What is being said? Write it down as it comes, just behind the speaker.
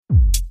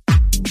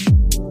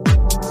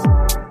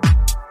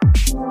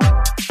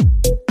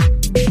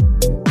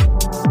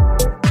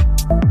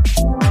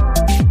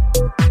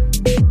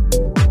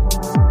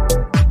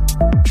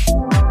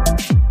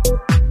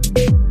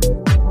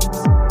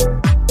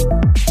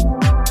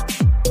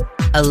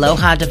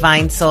Aloha,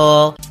 Divine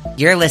Soul.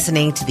 You're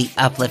listening to the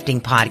Uplifting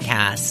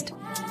Podcast.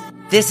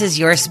 This is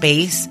your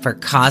space for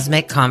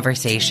cosmic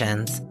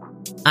conversations.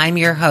 I'm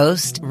your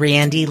host,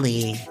 Randy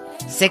Lee,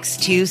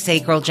 6'2"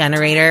 sacral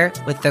generator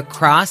with the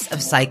Cross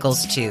of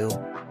Cycles 2.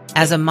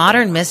 As a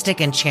modern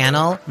mystic and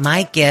channel,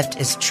 my gift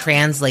is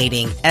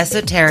translating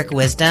esoteric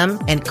wisdom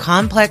and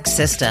complex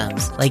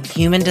systems like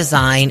human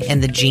design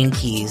and the gene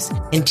keys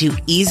into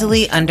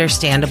easily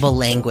understandable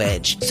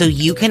language so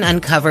you can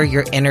uncover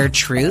your inner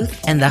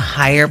truth and the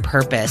higher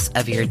purpose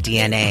of your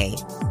DNA.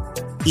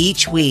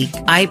 Each week,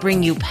 I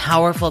bring you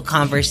powerful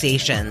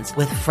conversations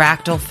with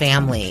Fractal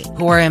family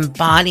who are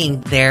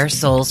embodying their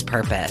soul's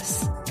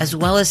purpose, as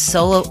well as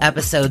solo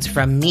episodes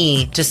from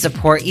me to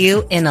support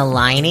you in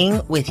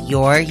aligning with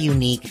your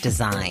unique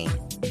design.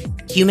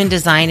 Human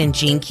design and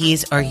gene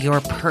keys are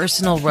your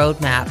personal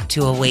roadmap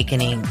to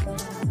awakening.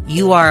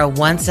 You are a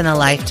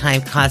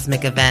once-in-a-lifetime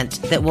cosmic event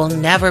that will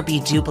never be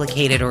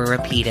duplicated or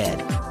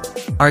repeated.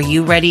 Are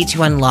you ready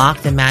to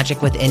unlock the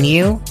magic within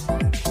you?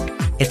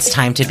 It's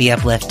time to be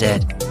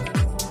uplifted.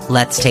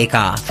 Let's take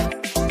off.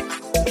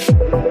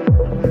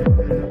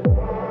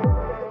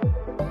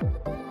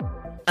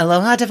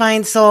 Aloha,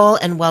 Divine Soul,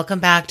 and welcome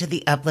back to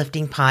the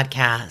Uplifting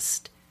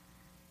Podcast.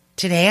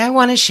 Today, I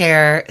want to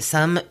share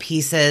some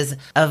pieces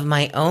of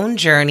my own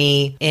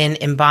journey in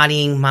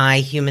embodying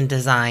my human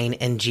design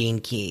and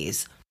gene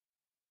keys.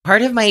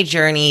 Part of my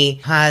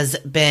journey has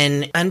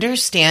been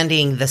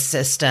understanding the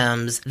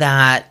systems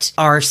that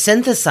are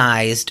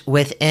synthesized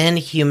within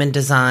human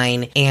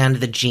design and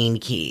the gene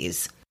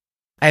keys.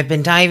 I've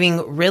been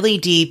diving really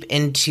deep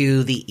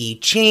into the I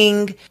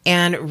Ching,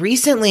 and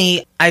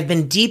recently I've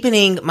been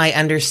deepening my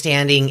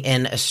understanding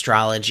in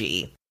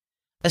astrology.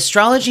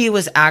 Astrology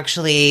was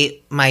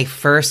actually my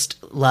first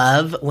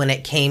love when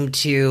it came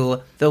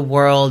to the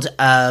world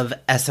of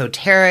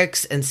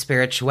esoterics and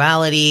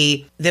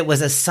spirituality that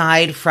was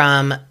aside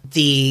from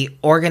the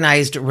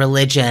organized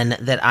religion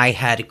that I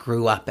had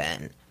grew up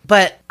in.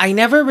 But I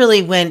never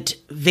really went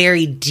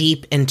very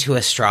deep into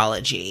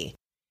astrology,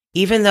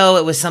 even though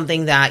it was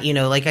something that,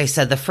 like I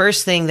said, the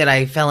first thing that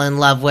I fell in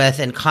love with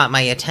and caught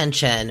my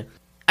attention.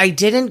 I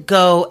didn't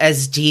go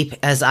as deep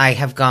as I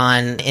have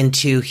gone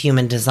into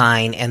human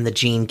design and the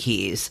gene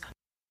keys.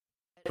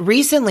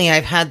 Recently,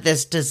 I've had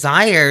this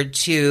desire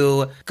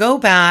to go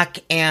back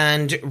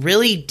and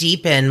really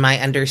deepen my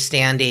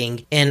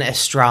understanding in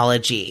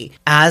astrology,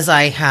 as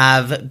I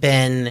have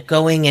been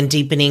going and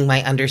deepening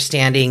my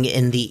understanding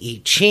in the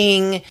I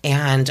Ching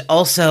and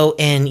also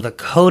in the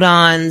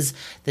codons,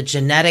 the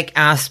genetic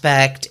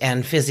aspect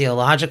and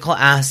physiological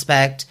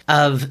aspect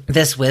of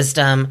this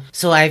wisdom.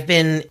 So I've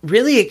been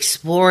really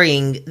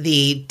exploring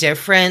the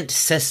different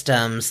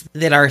systems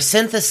that are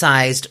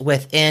synthesized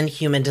within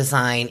human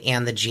design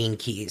and the gene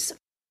keys.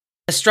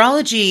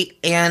 Astrology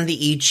and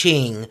the I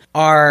Ching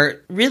are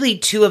really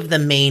two of the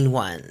main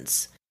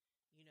ones.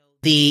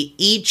 The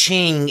I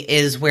Ching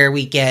is where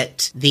we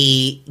get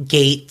the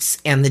gates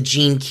and the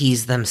gene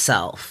keys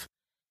themselves.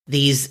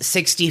 These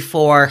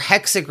 64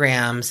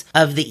 hexagrams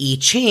of the I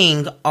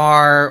Ching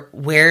are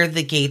where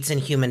the gates in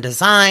human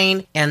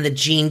design and the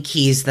gene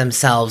keys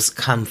themselves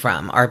come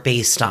from, are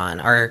based on,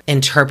 are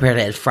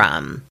interpreted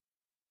from.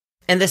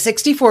 And the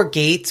 64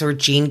 gates or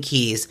gene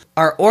keys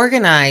are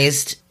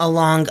organized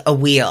along a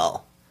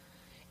wheel.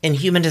 In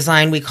human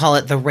design, we call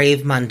it the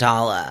Rave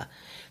Mandala.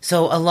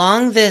 So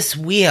along this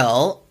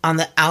wheel, on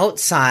the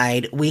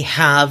outside, we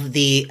have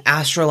the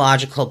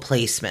astrological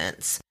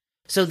placements.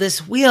 So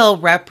this wheel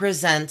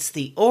represents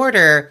the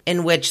order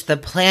in which the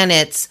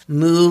planets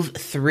move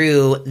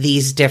through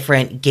these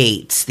different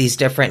gates, these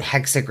different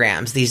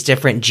hexagrams, these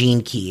different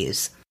gene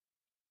keys.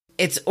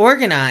 It's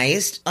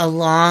organized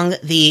along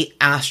the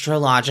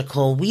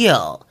astrological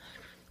wheel.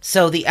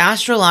 So the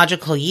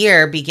astrological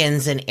year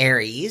begins in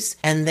Aries,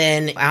 and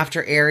then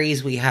after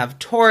Aries, we have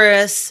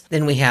Taurus,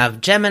 then we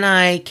have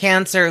Gemini,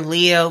 Cancer,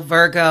 Leo,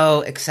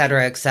 Virgo,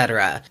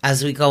 etc.,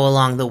 as we go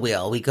along the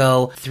wheel. We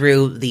go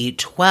through the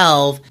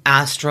 12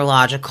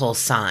 astrological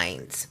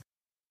signs.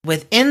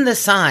 Within the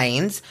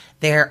signs,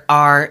 there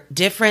are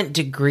different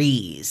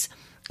degrees.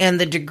 And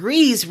the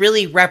degrees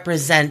really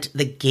represent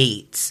the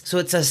gates. So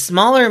it's a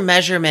smaller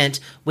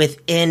measurement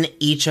within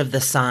each of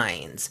the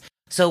signs.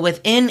 So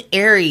within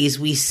Aries,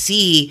 we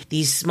see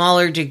these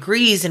smaller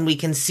degrees, and we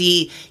can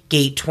see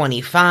gate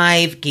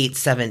 25, gate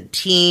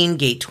 17,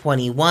 gate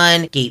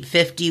 21, gate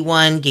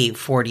 51, gate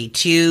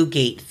 42,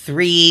 gate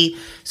 3.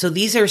 So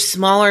these are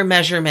smaller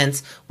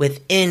measurements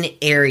within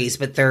Aries,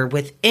 but they're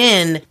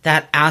within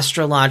that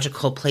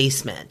astrological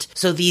placement.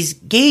 So these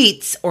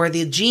gates or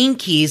the gene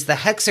keys, the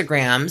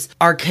hexagrams,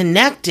 are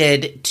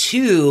connected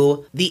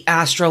to the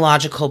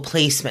astrological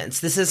placements.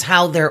 This is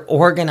how they're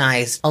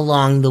organized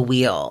along the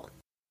wheel.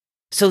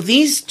 So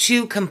these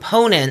two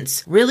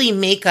components really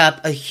make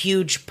up a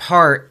huge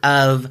part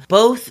of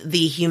both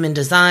the human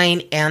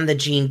design and the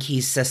gene key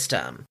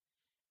system.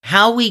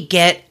 how we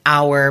get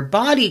our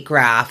body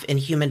graph in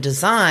human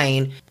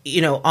design,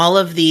 all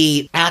of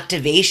the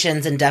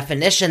activations and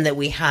definition that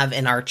we have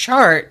in our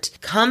chart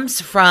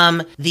comes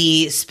from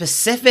the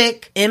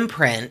specific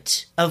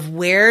imprint of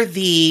where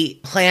the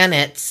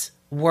planets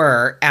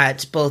were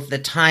at both the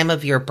time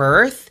of your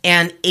birth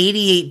and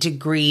 88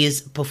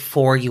 degrees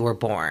before you were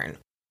born.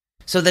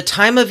 So the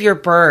time of your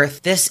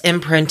birth, this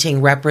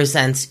imprinting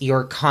represents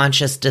your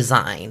conscious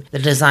design, the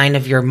design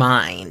of your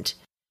mind.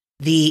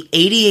 The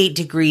 88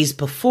 degrees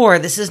before,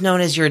 this is known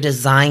as your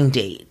design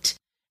date.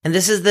 And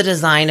this is the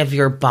design of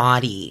your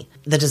body,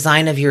 the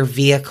design of your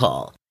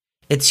vehicle.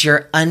 It's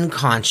your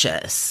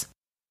unconscious.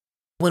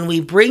 When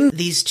we bring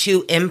these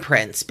two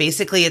imprints,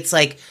 basically it's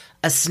like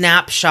a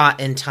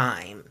snapshot in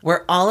time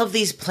where all of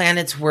these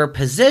planets were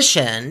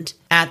positioned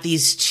at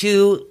these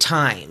two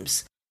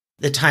times,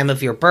 the time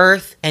of your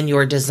birth and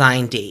your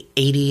design date,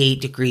 88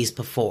 degrees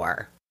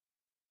before.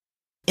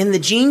 In the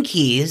Gene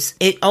Keys,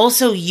 it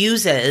also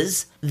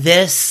uses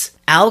this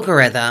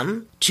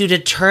algorithm to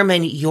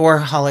determine your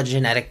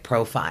hologenetic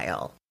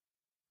profile.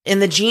 In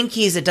the Gene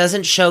Keys, it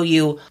doesn't show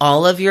you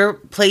all of your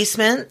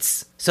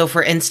placements. So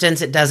for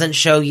instance, it doesn't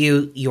show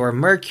you your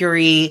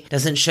Mercury,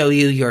 doesn't show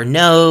you your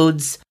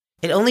nodes.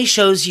 It only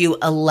shows you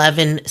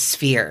 11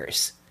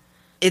 spheres.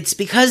 It's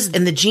because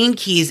in the Gene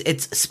Keys,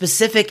 it's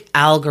specific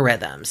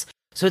algorithms.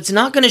 So it's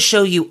not going to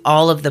show you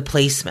all of the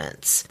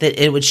placements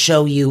that it would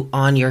show you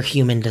on your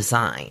human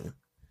design.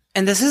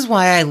 And this is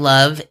why I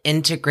love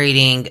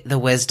integrating the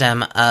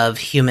wisdom of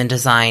human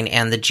design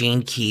and the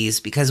Gene Keys,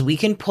 because we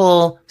can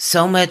pull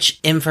so much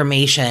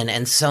information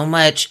and so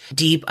much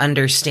deep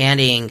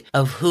understanding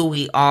of who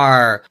we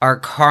are, our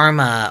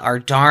karma, our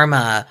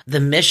dharma, the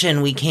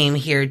mission we came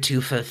here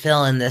to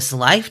fulfill in this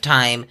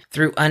lifetime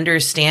through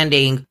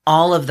understanding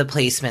all of the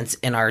placements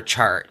in our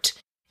chart.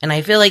 And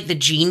I feel like the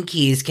Gene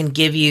Keys can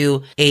give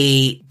you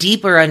a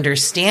deeper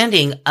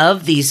understanding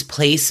of these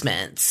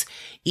placements,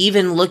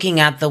 even looking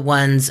at the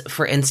ones,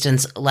 for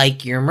instance,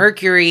 like your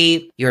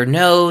Mercury, your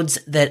nodes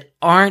that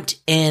aren't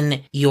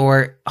in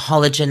your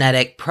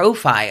hologenetic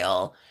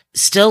profile,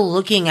 still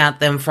looking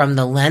at them from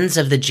the lens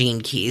of the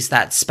Gene Keys,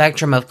 that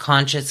spectrum of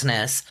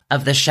consciousness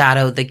of the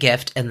shadow, the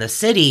gift, and the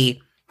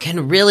city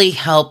can really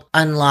help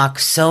unlock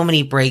so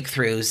many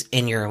breakthroughs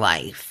in your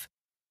life.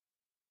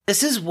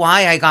 This is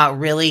why I got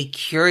really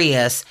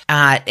curious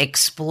at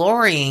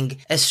exploring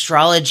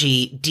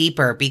astrology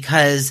deeper,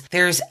 because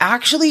there's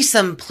actually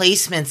some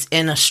placements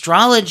in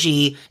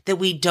astrology that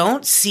we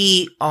don't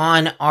see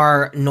on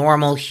our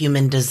normal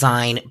human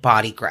design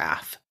body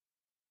graph.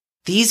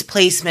 These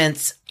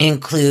placements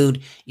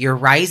include your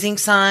rising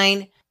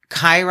sign,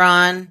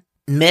 Chiron,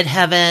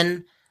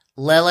 midheaven,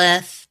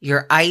 Lilith,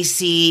 your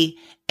IC,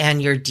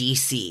 and your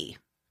DC.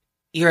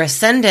 Your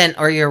ascendant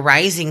or your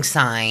rising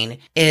sign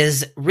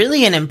is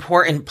really an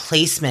important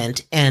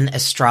placement in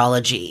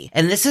astrology.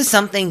 And this is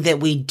something that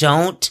we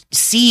don't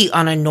see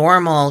on a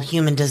normal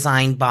human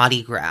design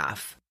body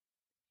graph.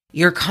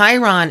 Your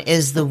Chiron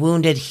is the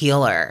wounded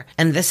healer.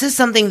 And this is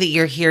something that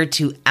you're here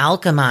to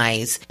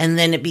alchemize. And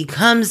then it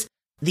becomes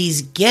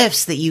these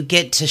gifts that you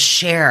get to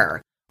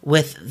share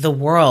with the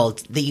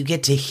world, that you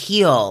get to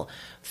heal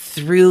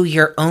through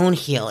your own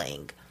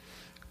healing.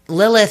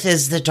 Lilith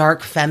is the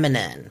dark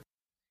feminine.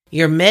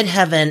 Your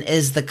midheaven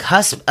is the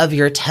cusp of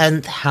your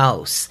 10th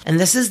house. And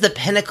this is the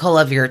pinnacle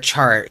of your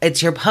chart.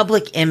 It's your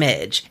public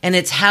image, and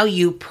it's how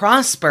you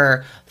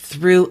prosper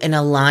through an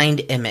aligned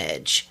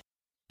image.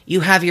 You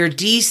have your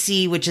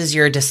DC, which is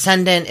your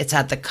descendant. It's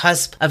at the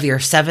cusp of your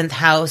 7th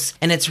house,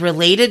 and it's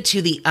related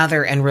to the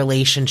other and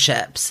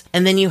relationships.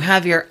 And then you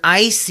have your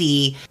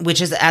IC,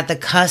 which is at the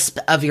cusp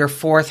of your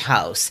 4th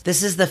house.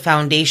 This is the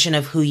foundation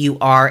of who you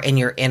are in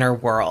your inner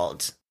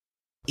world.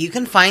 You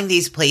can find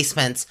these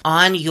placements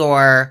on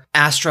your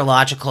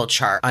astrological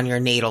chart, on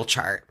your natal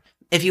chart.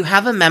 If you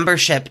have a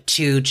membership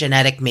to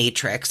Genetic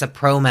Matrix, a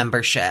pro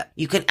membership,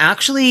 you can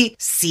actually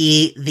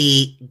see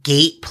the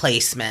gate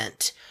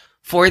placement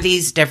for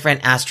these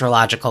different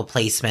astrological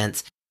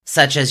placements,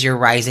 such as your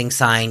rising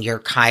sign, your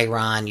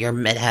Chiron, your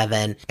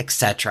midheaven,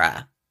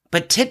 etc.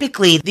 But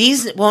typically,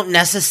 these won't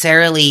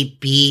necessarily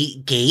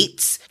be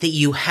gates that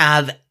you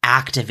have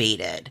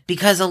activated,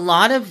 because a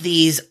lot of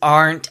these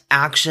aren't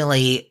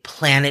actually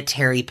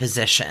planetary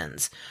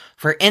positions.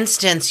 For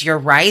instance, your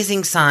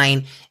rising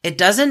sign, it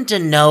doesn't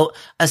denote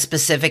a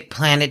specific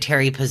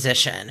planetary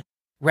position.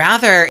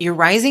 Rather, your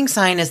rising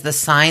sign is the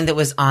sign that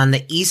was on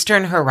the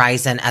eastern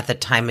horizon at the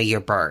time of your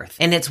birth.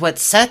 And it's what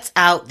sets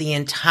out the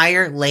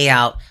entire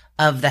layout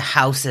of the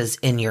houses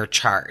in your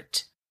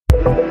chart.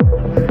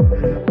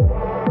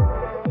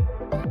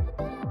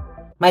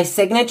 My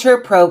signature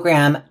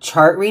program,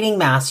 Chart Reading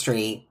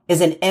Mastery, is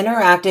an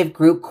interactive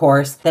group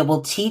course that will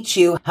teach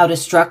you how to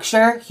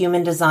structure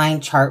human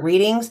design chart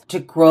readings to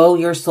grow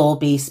your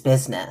soul-based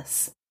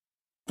business.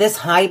 This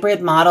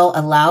hybrid model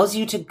allows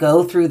you to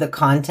go through the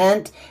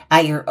content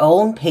at your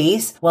own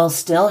pace while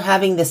still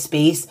having the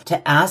space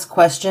to ask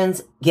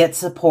questions, get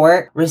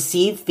support,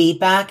 receive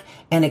feedback,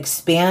 and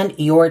expand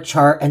your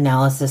chart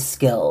analysis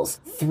skills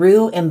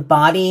through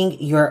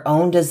embodying your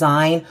own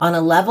design on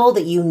a level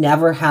that you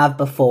never have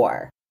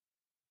before.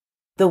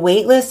 The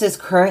waitlist is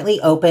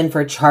currently open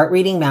for Chart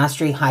Reading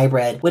Mastery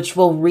Hybrid, which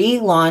will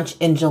relaunch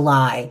in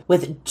July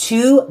with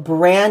 2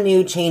 brand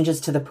new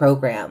changes to the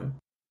program.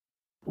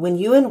 When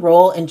you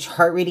enroll in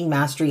Chart Reading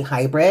Mastery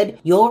Hybrid,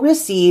 you'll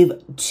receive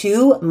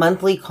 2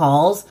 monthly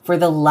calls for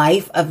the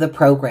life of the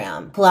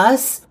program,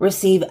 plus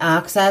receive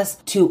access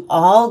to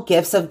all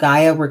Gifts of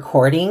Gaia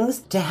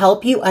recordings to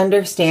help you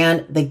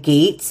understand the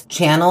gates,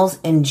 channels,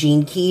 and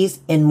gene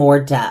keys in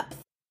more depth.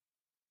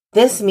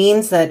 This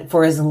means that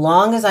for as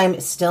long as I'm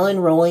still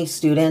enrolling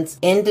students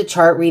into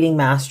Chart Reading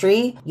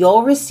Mastery,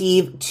 you'll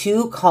receive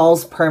 2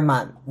 calls per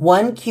month,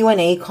 1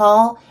 Q&A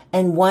call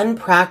and 1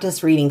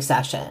 practice reading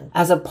session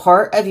as a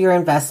part of your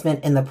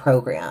investment in the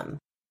program.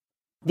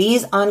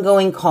 These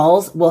ongoing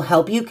calls will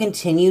help you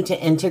continue to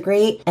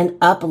integrate and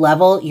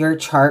up-level your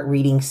chart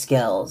reading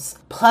skills.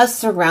 Plus,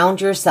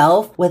 surround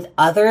yourself with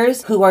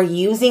others who are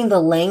using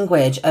the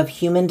language of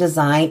human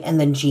design and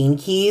the gene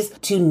keys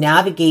to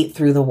navigate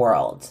through the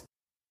world.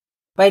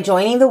 By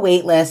joining the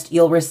waitlist,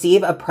 you'll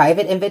receive a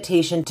private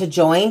invitation to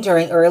join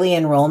during early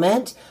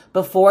enrollment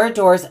before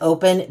doors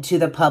open to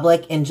the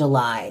public in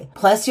July.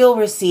 Plus, you'll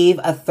receive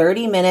a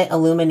 30-minute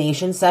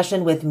illumination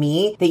session with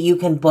me that you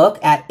can book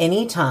at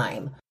any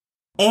time.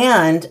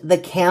 And the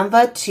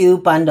Canva 2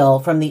 bundle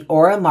from the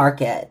Aura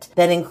Market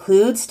that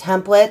includes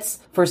templates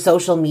for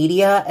social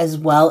media as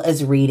well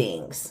as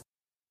readings.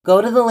 Go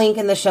to the link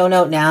in the show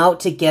note now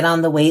to get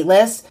on the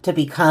waitlist to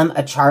become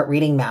a chart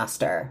reading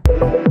master.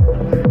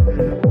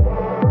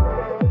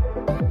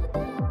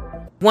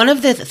 One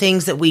of the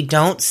things that we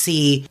don't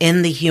see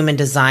in the human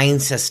design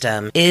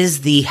system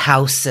is the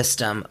house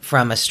system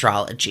from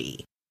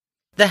astrology.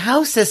 The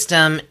house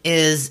system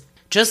is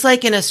just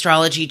like an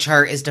astrology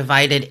chart is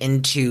divided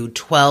into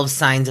 12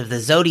 signs of the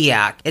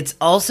zodiac. It's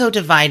also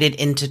divided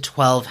into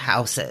 12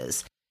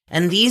 houses.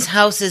 And these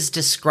houses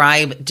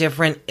describe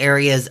different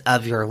areas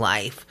of your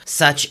life,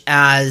 such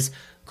as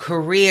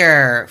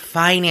career,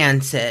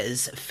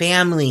 finances,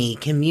 family,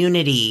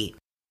 community.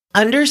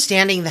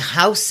 Understanding the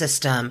house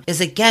system is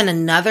again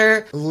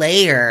another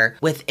layer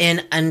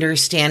within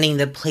understanding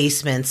the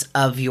placements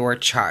of your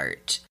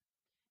chart.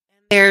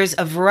 There's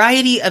a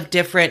variety of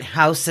different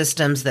house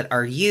systems that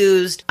are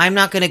used. I'm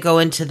not going to go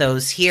into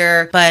those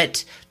here,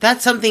 but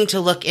that's something to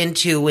look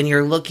into when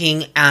you're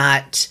looking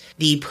at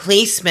the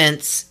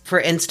placements. For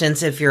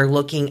instance, if you're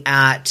looking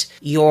at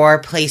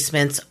your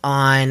placements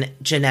on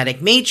Genetic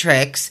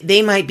Matrix,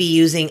 they might be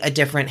using a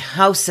different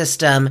house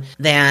system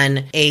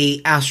than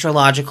a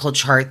astrological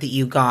chart that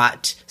you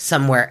got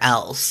somewhere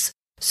else.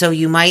 So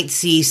you might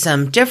see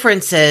some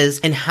differences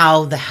in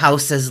how the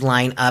houses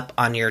line up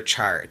on your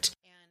chart.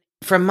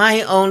 From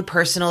my own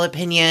personal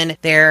opinion,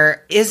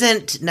 there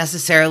isn't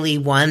necessarily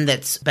one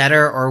that's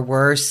better or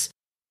worse.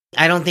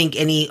 I don't think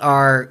any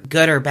are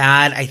good or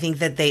bad. I think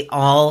that they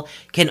all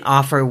can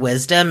offer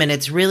wisdom, and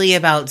it's really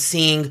about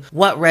seeing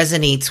what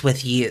resonates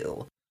with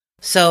you.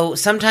 So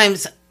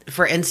sometimes,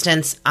 for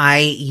instance, I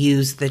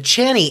use the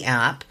Chani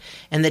app,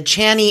 and the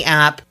Chani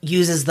app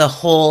uses the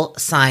whole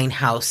sign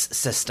house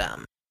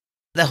system.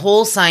 The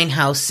whole sign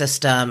house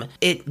system,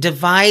 it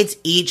divides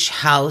each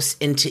house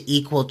into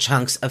equal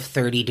chunks of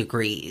 30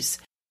 degrees.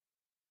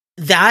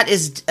 That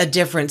is a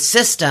different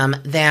system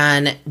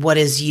than what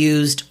is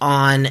used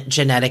on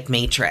Genetic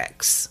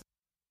Matrix.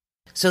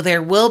 So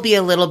there will be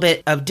a little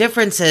bit of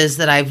differences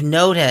that I've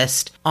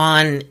noticed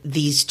on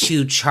these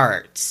 2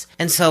 charts.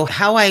 And so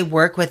how I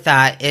work with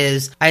that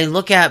is I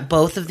look at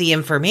both of the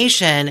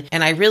information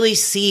and I really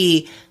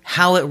see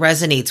how it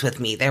resonates with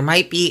me. There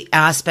might be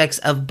aspects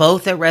of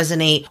both that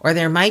resonate, or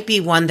there might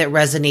be one that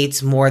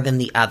resonates more than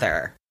the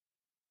other.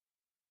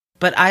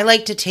 But I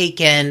like to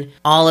take in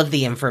all of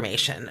the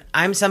information.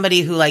 I'm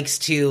somebody who likes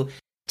to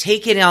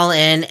take it all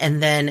in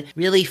and then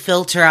really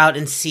filter out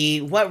and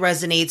see what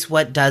resonates,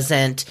 what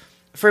doesn't.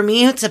 For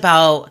me, it's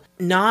about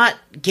not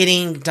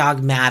getting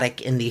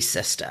dogmatic in these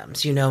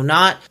systems,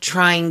 not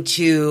trying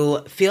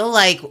to feel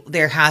like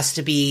there has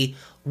to be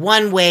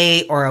one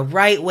way or a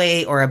right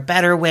way or a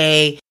better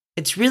way.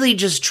 It's really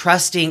just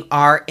trusting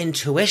our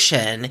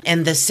intuition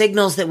and the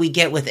signals that we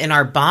get within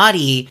our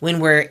body when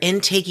we're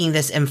intaking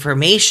this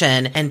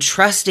information and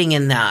trusting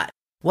in that.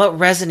 What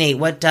resonates,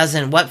 what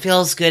doesn't, what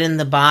feels good in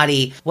the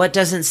body, what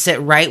doesn't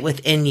sit right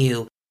within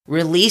you.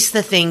 Release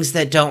the things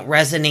that don't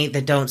resonate,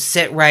 that don't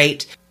sit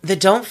right, that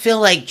don't feel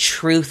like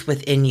truth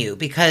within you,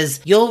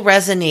 because you'll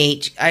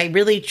resonate. I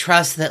really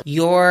trust that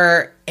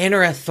your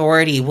inner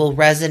authority will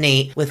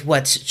resonate with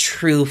what's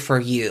true for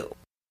you.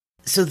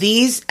 So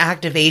these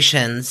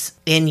activations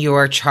in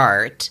your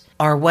chart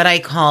are what I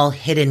call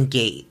hidden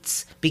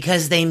gates,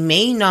 because they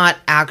may not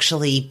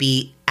actually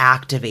be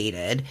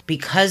activated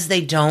because they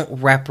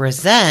don't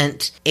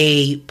represent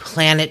a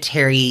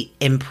planetary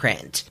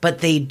imprint, but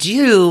they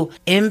do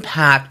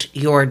impact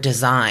your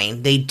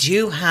design. They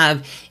do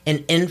have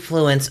an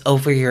influence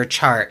over your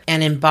chart.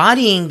 And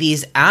embodying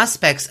these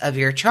aspects of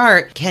your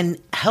chart can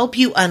help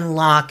you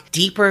unlock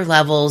deeper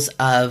levels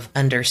of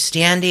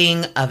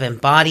understanding, of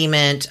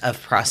embodiment,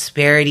 of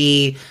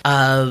prosperity,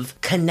 of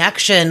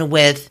connection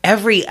with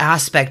every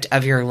aspect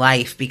of your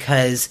life,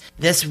 because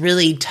this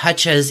really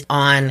touches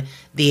on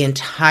the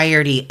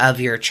entirety of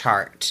your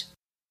chart.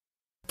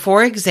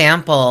 For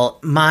example,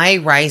 my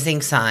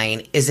rising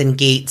sign is in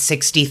gate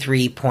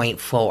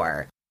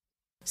 63.4.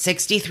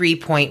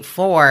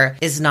 63.4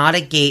 is not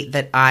a gate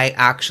that I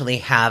actually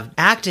have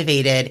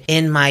activated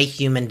in my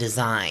human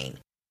design.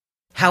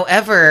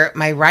 However,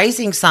 my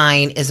rising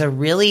sign is a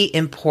really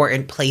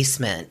important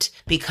placement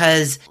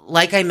because,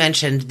 like I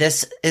mentioned,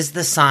 this is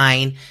the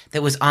sign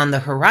that was on the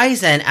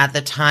horizon at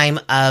the time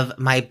of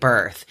my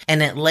birth,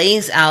 and it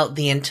lays out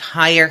the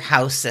entire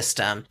house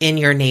system in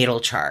your natal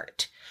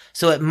chart.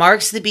 So it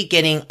marks the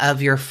beginning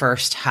of your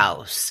first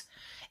house.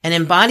 And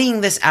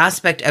embodying this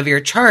aspect of your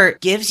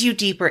chart gives you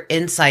deeper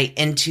insight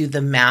into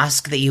the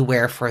mask that you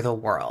wear for the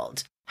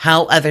world,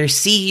 how others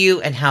see you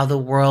and how the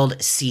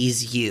world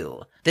sees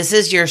you. This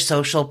is your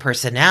social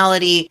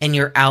personality and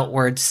your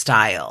outward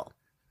style.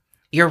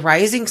 Your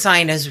rising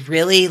sign is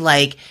really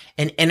like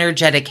an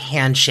energetic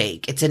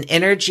handshake. It's an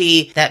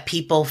energy that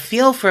people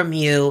feel from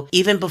you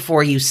even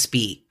before you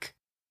speak.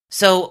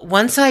 So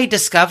once I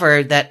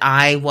discovered that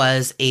I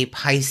was a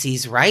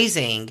Pisces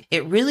rising,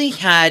 it really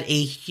had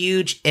a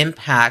huge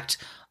impact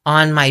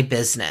on my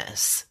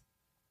business,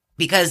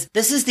 because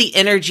this is the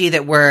energy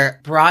that we're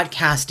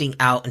broadcasting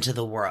out into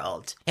the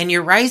world. And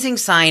your rising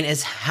sign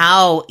is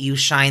how you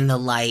shine the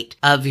light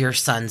of your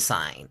sun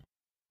sign.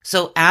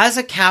 So as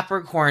a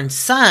Capricorn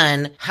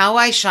sun, how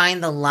I shine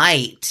the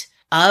light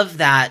of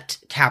that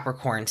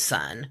Capricorn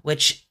sun,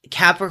 which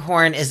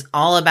Capricorn is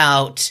all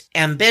about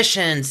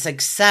ambition,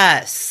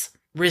 success,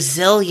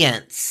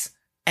 resilience,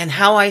 and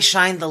how I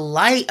shine the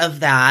light of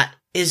that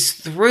is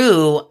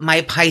through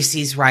my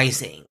Pisces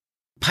rising.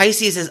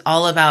 Pisces is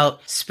all about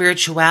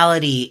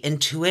spirituality,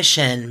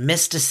 intuition,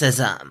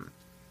 mysticism.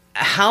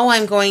 How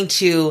I'm going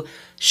to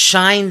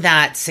shine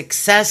that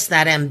success,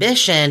 that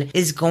ambition,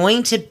 is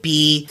going to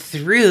be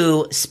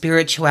through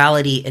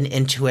spirituality and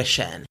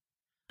intuition.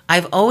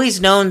 I've always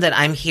known that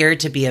I'm here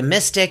to be a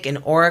mystic, an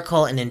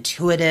oracle, an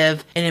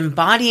intuitive, and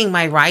embodying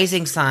my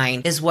rising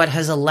sign is what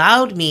has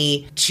allowed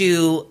me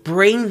to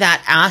bring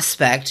that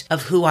aspect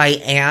of who I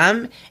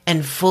am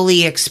and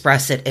fully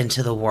express it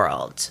into the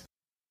world.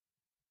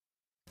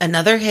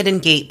 Another hidden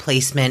gate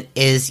placement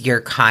is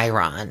your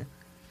Chiron.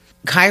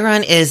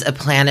 Chiron is a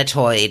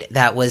planetoid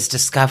that was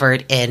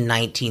discovered in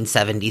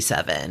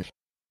 1977.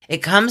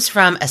 It comes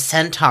from a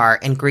centaur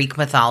in Greek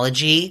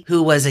mythology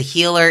who was a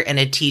healer and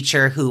a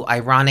teacher who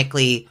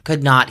ironically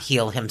could not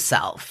heal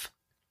himself.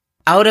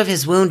 Out of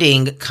his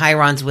wounding,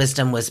 Chiron's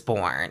wisdom was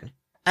born.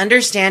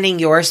 Understanding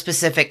your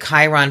specific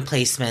Chiron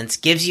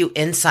placements gives you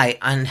insight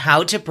on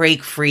how to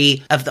break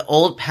free of the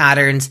old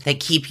patterns that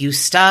keep you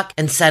stuck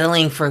and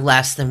settling for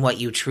less than what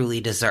you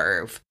truly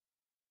deserve.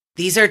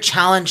 These are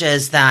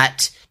challenges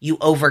that you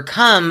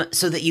overcome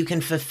so that you can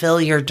fulfill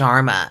your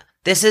dharma.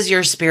 This is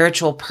your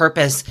spiritual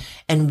purpose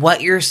and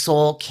what your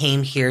soul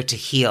came here to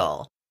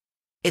heal.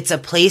 It's a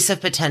place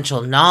of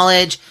potential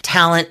knowledge,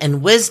 talent,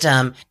 and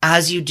wisdom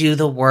as you do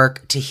the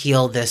work to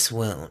heal this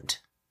wound.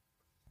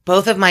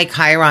 Both of my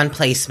Chiron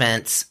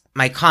placements,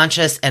 my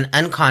conscious and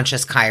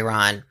unconscious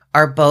Chiron,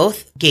 are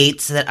both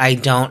gates that I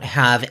don't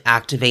have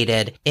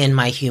activated in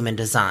my human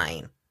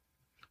design.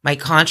 My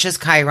conscious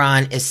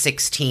Chiron is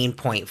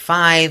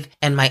 16.5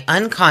 and my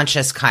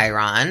unconscious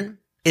Chiron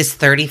is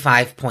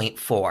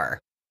 35.4.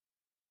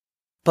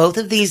 Both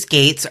of these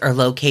gates are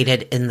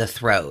located in the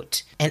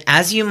throat. And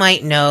as you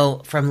might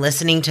know from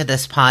listening to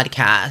this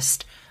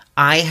podcast,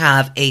 I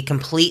have a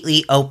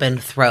completely open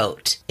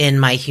throat in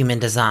my human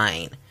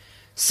design.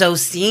 So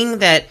seeing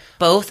that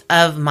both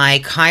of my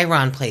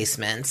Chiron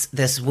placements,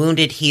 this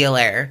wounded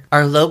healer,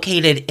 are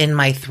located in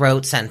my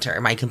throat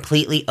center, my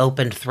completely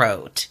open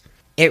throat,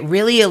 it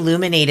really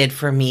illuminated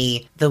for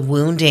me the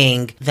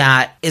wounding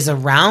that is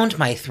around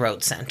my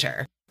throat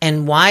center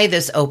and why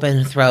this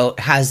open throat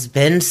has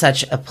been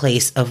such a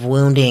place of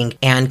wounding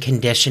and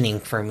conditioning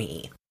for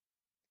me.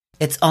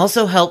 It's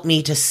also helped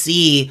me to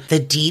see the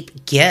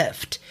deep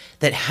gift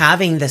that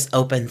having this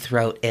open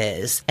throat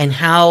is, and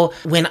how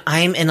when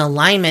I'm in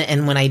alignment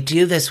and when I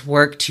do this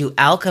work to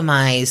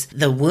alchemize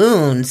the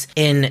wounds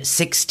in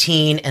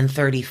 16 and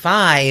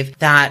 35,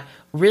 that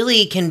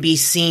really can be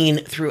seen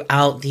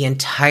throughout the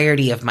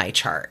entirety of my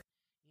chart.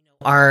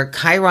 Our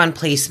Chiron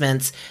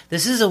placements,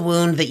 this is a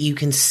wound that you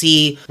can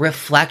see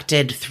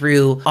reflected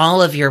through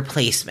all of your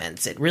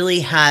placements. It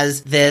really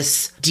has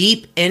this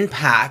deep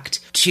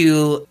impact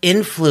to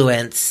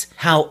influence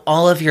how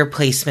all of your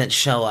placements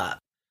show up.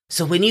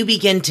 So when you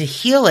begin to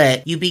heal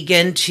it, you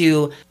begin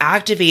to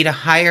activate a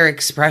higher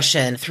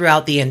expression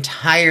throughout the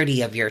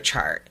entirety of your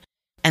chart.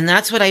 And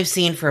that's what I've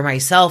seen for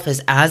myself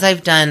is as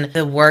I've done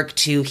the work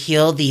to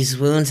heal these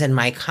wounds in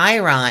my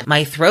Chiron,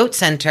 my throat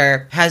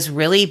center has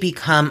really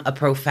become a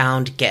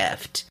profound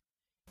gift.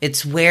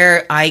 It's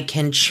where I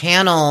can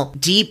channel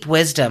deep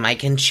wisdom. I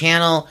can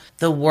channel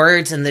the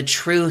words and the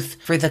truth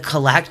for the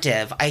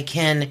collective. I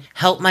can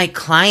help my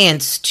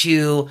clients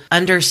to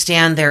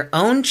understand their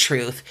own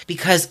truth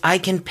because I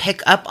can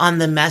pick up on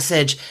the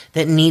message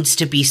that needs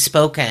to be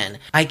spoken.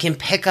 I can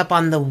pick up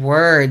on the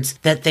words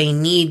that they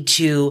need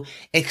to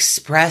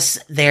express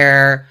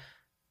their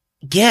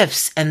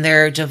gifts and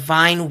their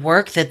divine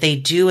work that they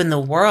do in the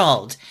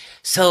world.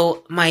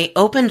 So my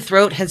open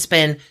throat has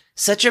been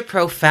such a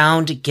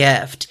profound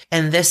gift.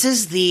 And this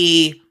is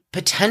the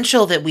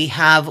potential that we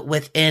have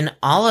within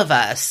all of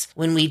us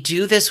when we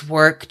do this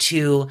work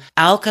to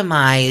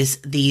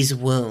alchemize these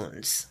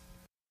wounds.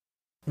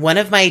 One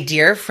of my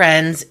dear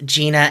friends,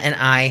 Gina, and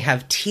I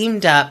have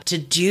teamed up to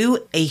do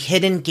a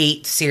Hidden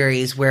Gate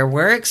series where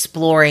we're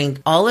exploring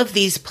all of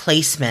these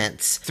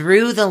placements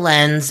through the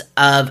lens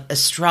of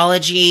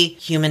astrology,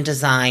 human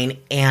design,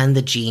 and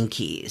the gene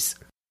keys.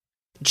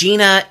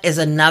 Gina is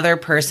another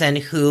person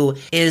who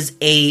is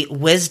a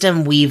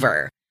wisdom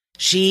weaver.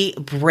 She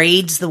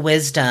braids the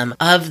wisdom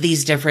of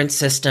these different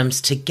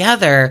systems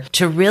together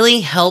to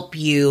really help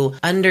you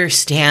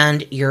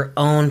understand your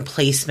own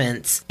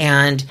placements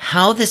and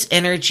how this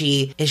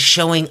energy is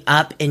showing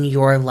up in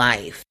your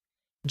life.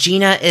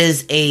 Gina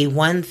is a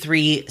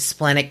 1/3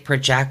 splenic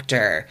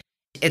projector.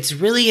 It's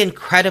really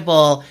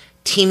incredible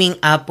teaming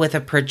up with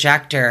a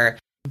projector.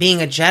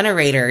 Being a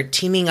generator,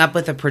 teaming up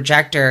with a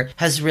projector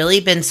has really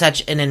been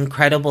such an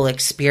incredible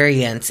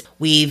experience.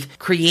 We've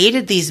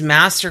created these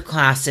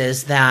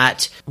masterclasses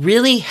that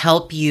really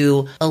help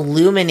you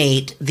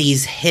illuminate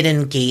these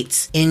hidden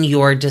gates in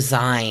your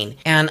design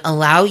and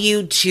allow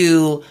you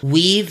to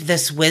weave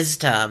this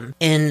wisdom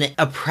in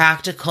a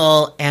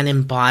practical and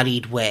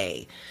embodied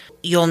way.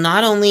 You'll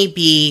not only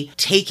be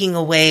taking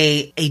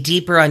away a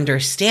deeper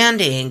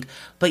understanding,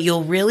 but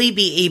you'll really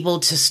be able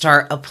to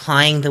start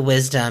applying the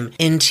wisdom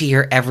into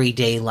your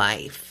everyday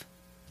life.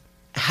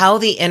 How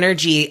the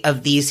energy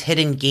of these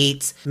hidden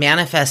gates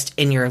manifest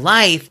in your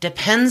life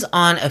depends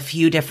on a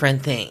few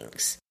different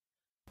things.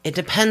 It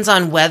depends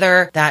on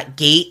whether that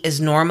gate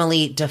is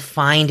normally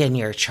defined in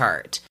your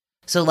chart.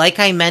 So like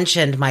I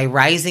mentioned, my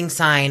rising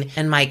sign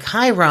and my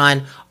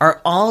Chiron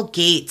are all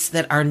gates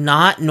that are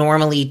not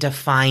normally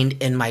defined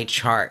in my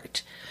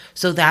chart.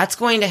 So that's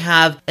going to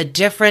have a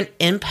different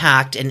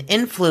impact and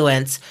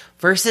influence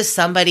versus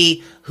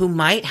somebody who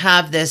might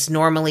have this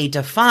normally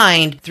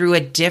defined through a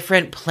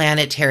different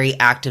planetary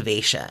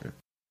activation.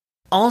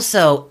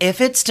 Also,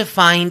 if it's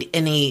defined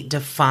in a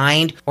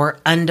defined or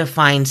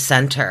undefined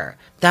center,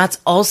 that's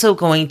also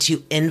going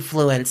to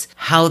influence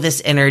how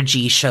this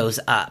energy shows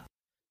up.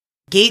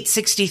 Gate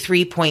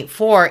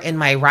 63.4 in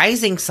my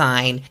rising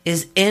sign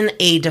is in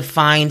a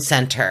defined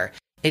center.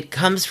 It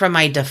comes from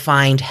my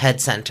defined head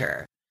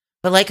center.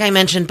 But like I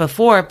mentioned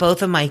before,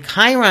 both of my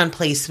Chiron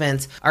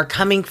placements are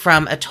coming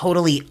from a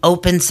totally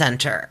open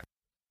center.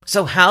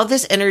 So how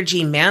this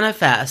energy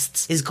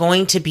manifests is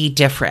going to be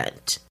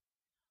different.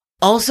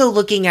 Also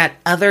looking at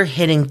other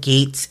hidden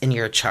gates in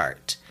your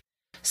chart.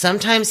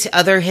 Sometimes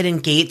other hidden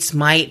gates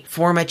might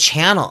form a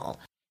channel.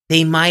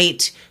 They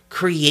might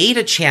create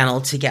a channel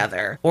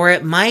together, or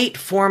it might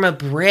form a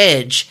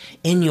bridge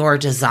in your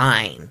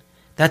design.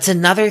 That's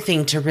another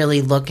thing to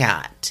really look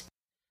at.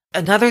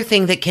 Another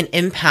thing that can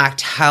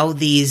impact how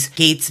these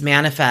gates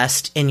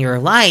manifest in your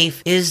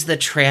life is the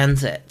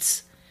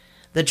transits.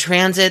 The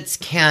transits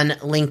can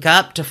link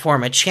up to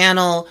form a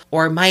channel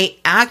or might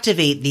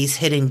activate these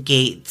hidden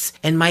gates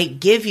and might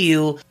give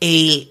you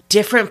a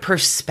different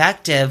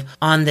perspective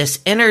on this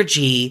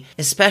energy,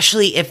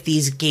 especially if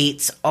these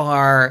gates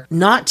are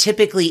not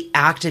typically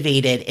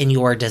activated in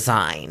your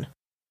design.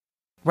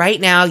 Right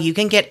now, you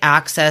can get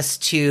access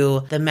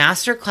to the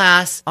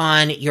masterclass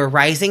on your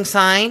rising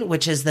sign,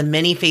 which is the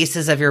many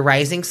faces of your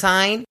rising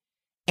sign,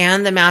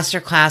 and the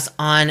masterclass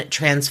on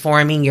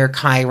transforming your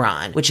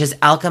Chiron, which is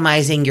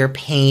alchemizing your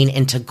pain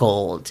into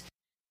gold.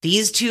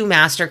 These two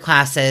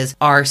masterclasses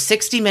are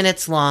 60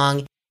 minutes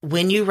long.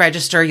 When you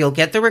register, you'll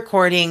get the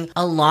recording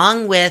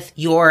along with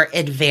your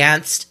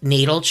advanced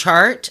natal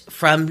chart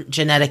from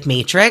Genetic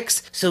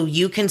Matrix, so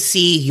you can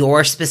see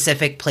your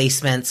specific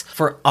placements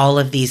for all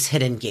of these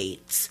hidden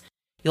gates.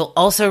 You'll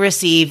also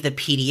receive the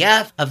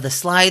PDF of the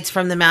slides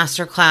from the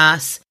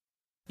masterclass.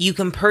 You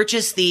can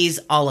purchase these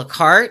a la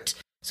carte.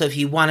 So if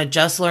you want to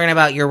just learn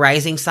about your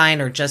rising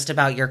sign or just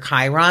about your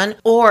Chiron,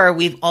 or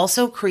we've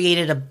also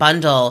created a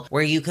bundle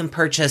where you can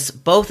purchase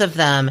both of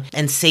them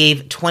and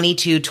save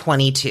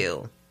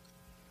 $22.22.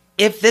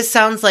 If this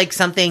sounds like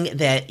something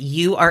that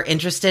you are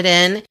interested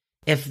in,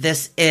 if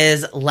this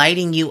is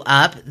lighting you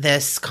up,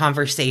 this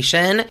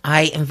conversation,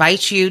 I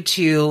invite you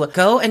to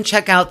go and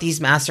check out these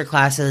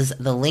masterclasses.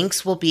 The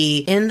links will be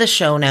in the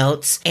show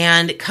notes.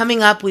 And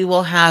coming up, we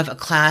will have a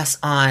class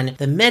on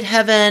the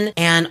midheaven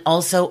and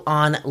also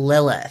on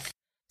Lilith.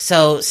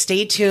 So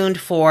stay tuned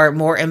for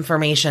more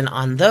information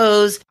on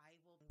those.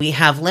 We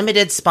have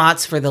limited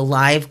spots for the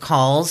live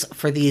calls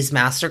for these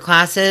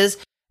masterclasses.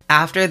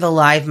 After the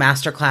live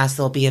masterclass,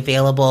 they'll be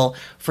available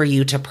for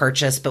you to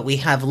purchase, but we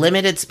have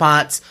limited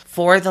spots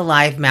for the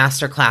live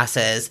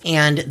masterclasses,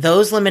 and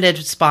those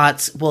limited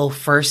spots will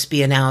first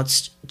be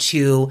announced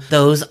to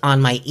those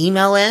on my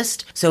email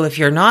list. So if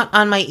you're not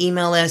on my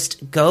email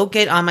list, go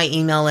get on my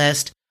email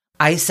list.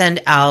 I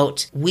send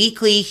out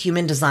weekly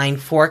human design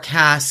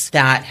forecasts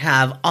that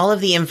have all of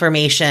the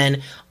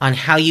information on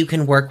how you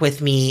can work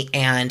with me,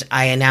 and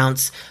I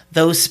announce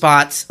those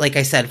spots, like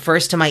I said,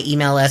 first to my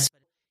email list.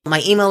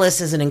 My email list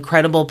is an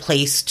incredible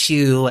place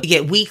to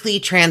get weekly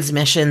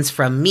transmissions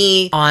from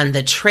me on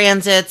the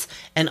transits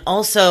and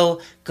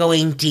also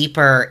going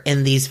deeper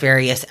in these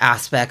various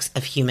aspects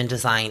of human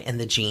design and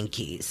the gene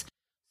keys.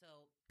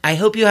 I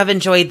hope you have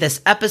enjoyed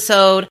this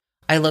episode.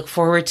 I look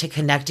forward to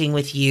connecting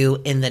with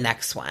you in the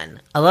next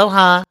one.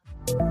 Aloha.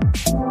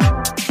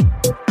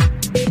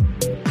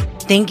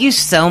 Thank you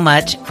so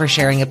much for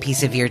sharing a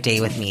piece of your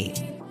day with me.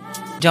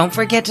 Don't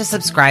forget to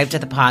subscribe to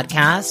the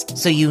podcast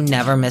so you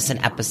never miss an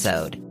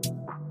episode.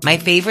 My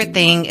favorite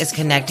thing is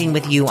connecting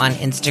with you on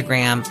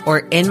Instagram or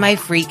in my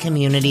free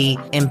community,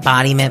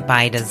 Embodiment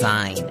by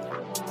Design.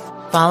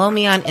 Follow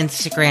me on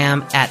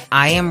Instagram at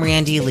I am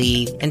Randy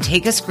Lee and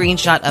take a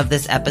screenshot of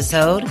this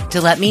episode to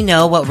let me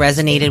know what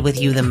resonated with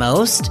you the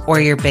most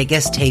or your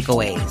biggest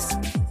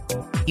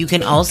takeaways. You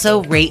can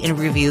also rate and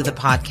review the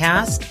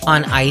podcast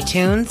on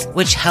iTunes,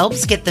 which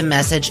helps get the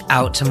message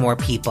out to more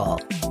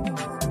people.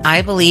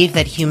 I believe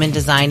that human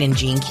design and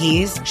gene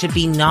keys should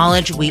be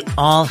knowledge we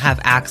all have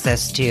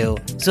access to.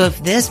 So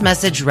if this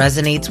message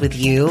resonates with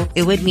you,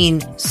 it would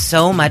mean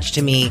so much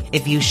to me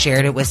if you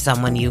shared it with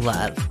someone you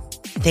love.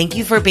 Thank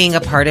you for being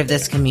a part of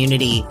this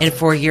community and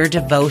for your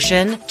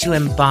devotion to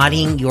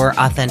embodying your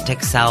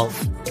authentic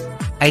self.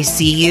 I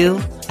see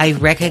you. I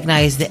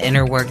recognize the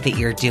inner work that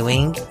you're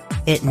doing.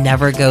 It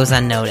never goes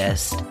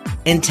unnoticed.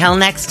 Until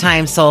next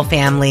time, soul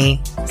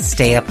family,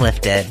 stay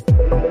uplifted.